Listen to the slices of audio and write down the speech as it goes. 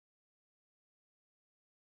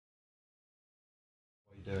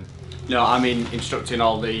No, I'm instructing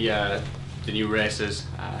all the new racers,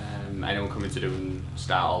 anyone coming to do and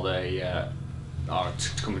start all the, or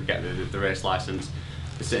to come and get the race license.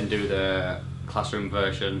 They sit and do the classroom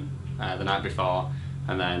version the night before,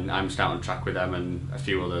 and then I'm starting on track with them and a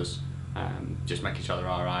few others, just making sure they're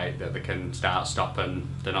alright, that they can start, stop, and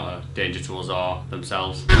they're not a danger to us or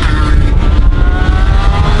themselves.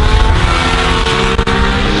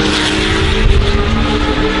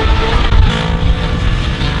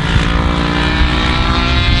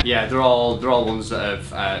 Yeah, they're all ones that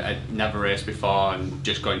have never raced before and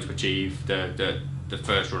just going to achieve the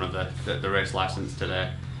first run of the race license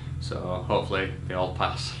today. So hopefully they all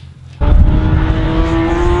pass.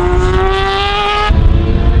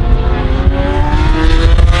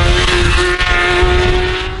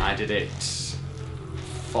 I did it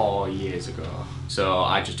 4 years ago. So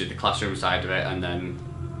I just did the classroom side of it, and then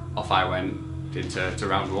off I went into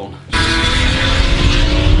round one.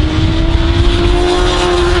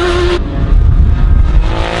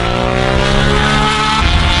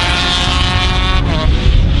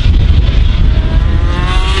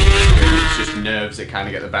 Nerves that kind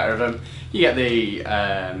of get the better of them. You get the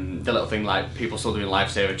little thing like people still doing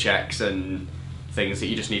lifesaver checks and things that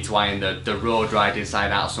you just need to iron the road riding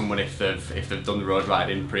side out of someone if they've done the road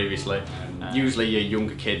riding previously. Usually you're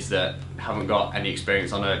younger kids that haven't got any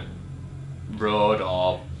experience on a road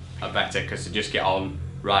or are better because they just get on,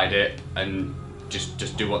 ride it, and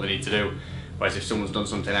just do what they need to do. Whereas if someone's done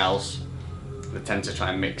something else, they tend to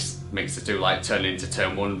try and mix the two, like turning into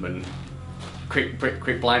turn one and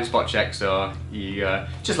quick blind spot check. So you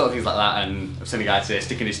just little things like that. And I've seen a guy say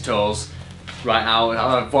sticking his toes right now.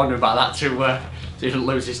 I'm wondering about that too, so he doesn't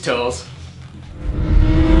lose his toes.